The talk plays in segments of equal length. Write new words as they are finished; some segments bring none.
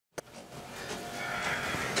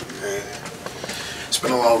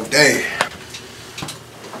been a long day.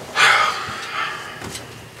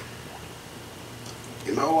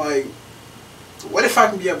 You know, like, what if I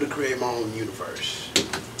can be able to create my own universe?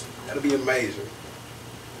 That'll be amazing.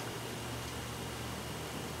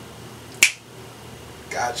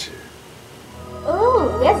 Gotcha.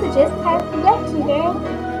 Ooh, that's a just part production,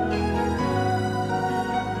 girl.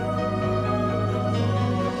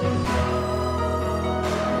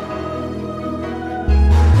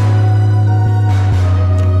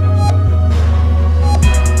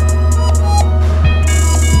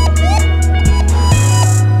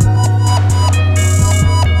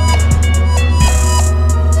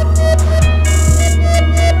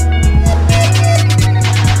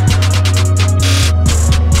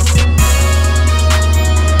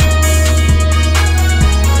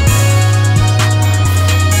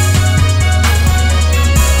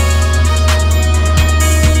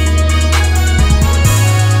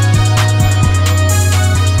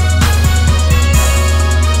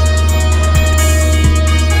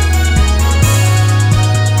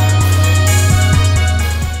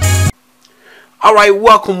 Alright,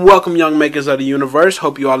 welcome young makers of the universe.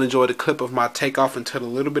 Hope you all enjoyed the clip of my takeoff into the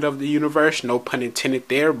little bit of the universe. No pun intended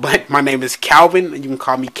there, but my name is Calvin, and you can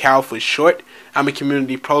call me Cal for short. I'm a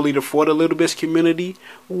community pro leader for the littleBits community.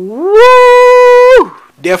 Woo!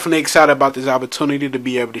 Definitely excited about this opportunity to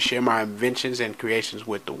be able to share my inventions and creations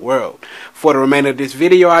with the world. For the remainder of this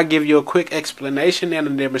video, I'll give you a quick explanation and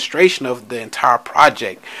a demonstration of the entire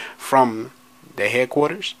project, from the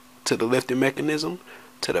headquarters to the lifting mechanism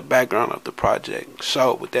to the background of the project.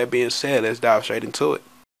 So with that being said, let's dive straight into it.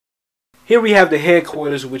 Here we have the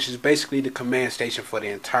headquarters, which is basically the command station for the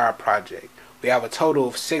entire project. We have a total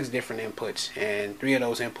of 6 different inputs, and 3 of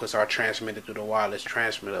those inputs are transmitted through the wireless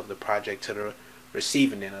transmitter of the project to the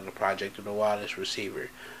receiving end of the project through the wireless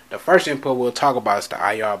receiver. The first input we'll talk about is the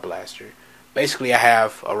IR blaster. Basically, I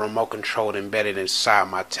have a remote control embedded inside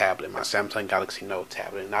my tablet, my Samsung Galaxy Note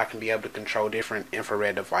tablet, and I can be able to control different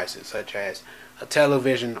infrared devices such as a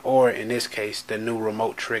television, or in this case, the new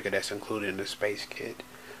remote trigger that's included in the space kit.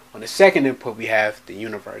 On the second input, we have the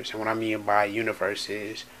universe, and what I mean by universe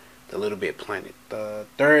is the littleBit planet. The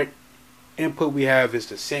third input we have is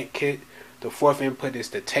the sync kit. The fourth input is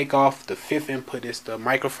the takeoff. The fifth input is the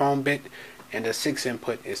microphone bit, and the sixth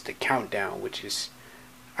input is the countdown, which is,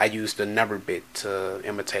 I use the number bit to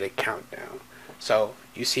imitate a countdown. So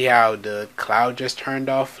you see how the cloud just turned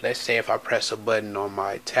off? Let's say if I press a button on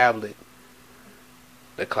my tablet,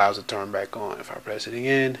 the clouds will turn back on. If I press it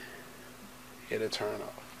again, it'll turn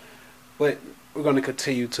off. But we're going to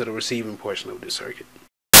continue to the receiving portion of the circuit.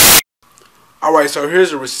 Alright, so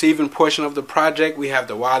here's the receiving portion of the project. We have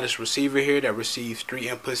the wireless receiver here that receives 3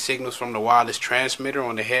 input signals from the wireless transmitter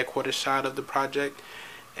on the headquarters side of the project.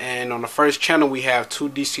 And on the first channel, we have 2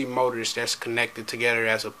 DC motors that's connected together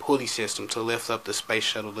as a pulley system to lift up the space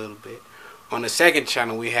shuttle a little bit. On the second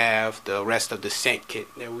channel, we have the rest of the sync kit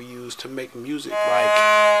that we use to make music,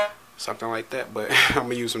 like something like that. But I'm going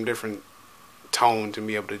to use some different tones to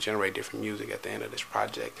be able to generate different music at the end of this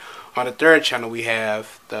project. On the third channel, we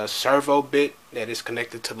have the servo bit that is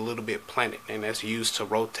connected to the littleBit planet, and that's used to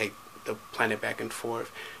rotate the planet back and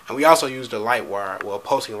forth. And we also use the light wire, well,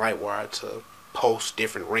 pulsing light wire, to pulse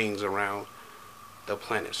different rings around the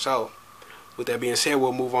planet. So with that being said,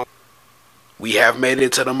 we'll move on. We have made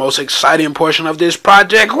it to the most exciting portion of this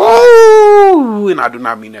project. Woo! And I do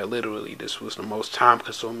not mean that literally. This was the most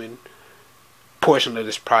time-consuming portion of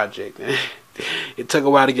this project. It took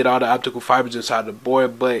a while to get all the optical fibers inside the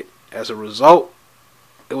board, but as a result,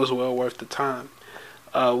 it was well worth the time.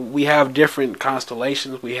 We have different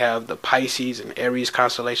constellations. We have the Pisces and Aries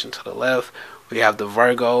constellation to the left. We have the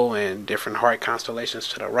Virgo and different heart constellations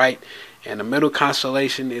to the right. And the middle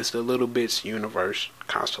constellation is the littleBits universe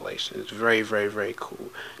constellation. It's very, very, very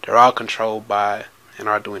cool. They're all controlled by an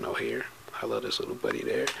Arduino here. I love this little buddy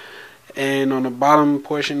there. And on the bottom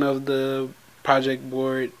portion of the project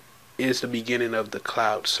board is the beginning of the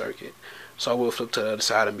cloud circuit. So we'll flip to the other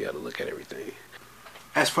side and be able to look at everything.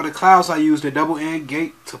 As for the clouds, I use the double AND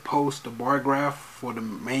gate to post the bar graph for the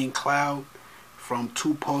main cloud from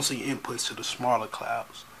 2 pulsing inputs to the smaller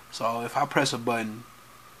clouds. So if I press a button,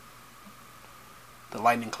 the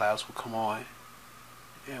lightning clouds will come on,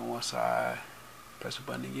 and once I press a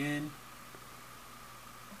button again,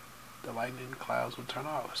 the lightning clouds will turn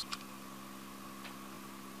off.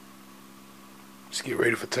 Let's get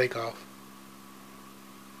ready for takeoff.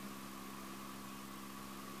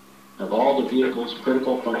 Of all the vehicle's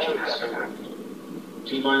critical functions.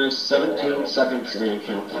 T-minus 17 seconds and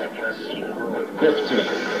counting. 15,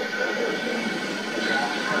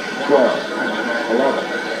 12, 11,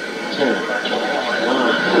 10,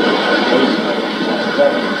 9, 8,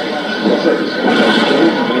 Yes, sir.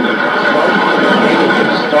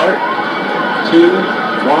 Start. 2,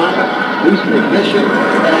 1. Boost ignition and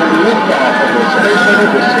liftoff of the Space Shuttle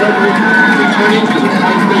Discovery, returning to the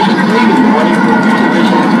science station plane and running for future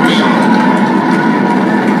missions.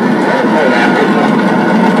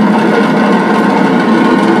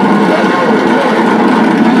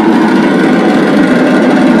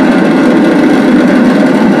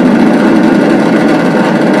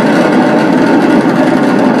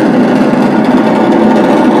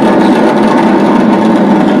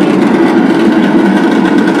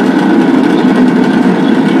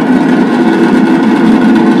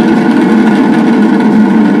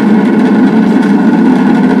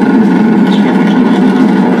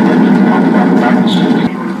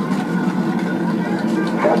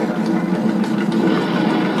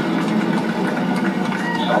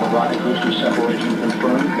 Separation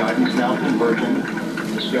confirmed. Guidance now converging.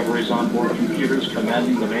 Discovery's onboard computers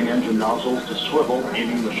commanding the main engine nozzles to swivel,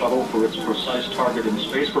 aiming the shuttle for its precise target in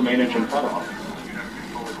space for main engine cutoff.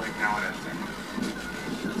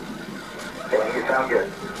 You sound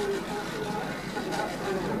good.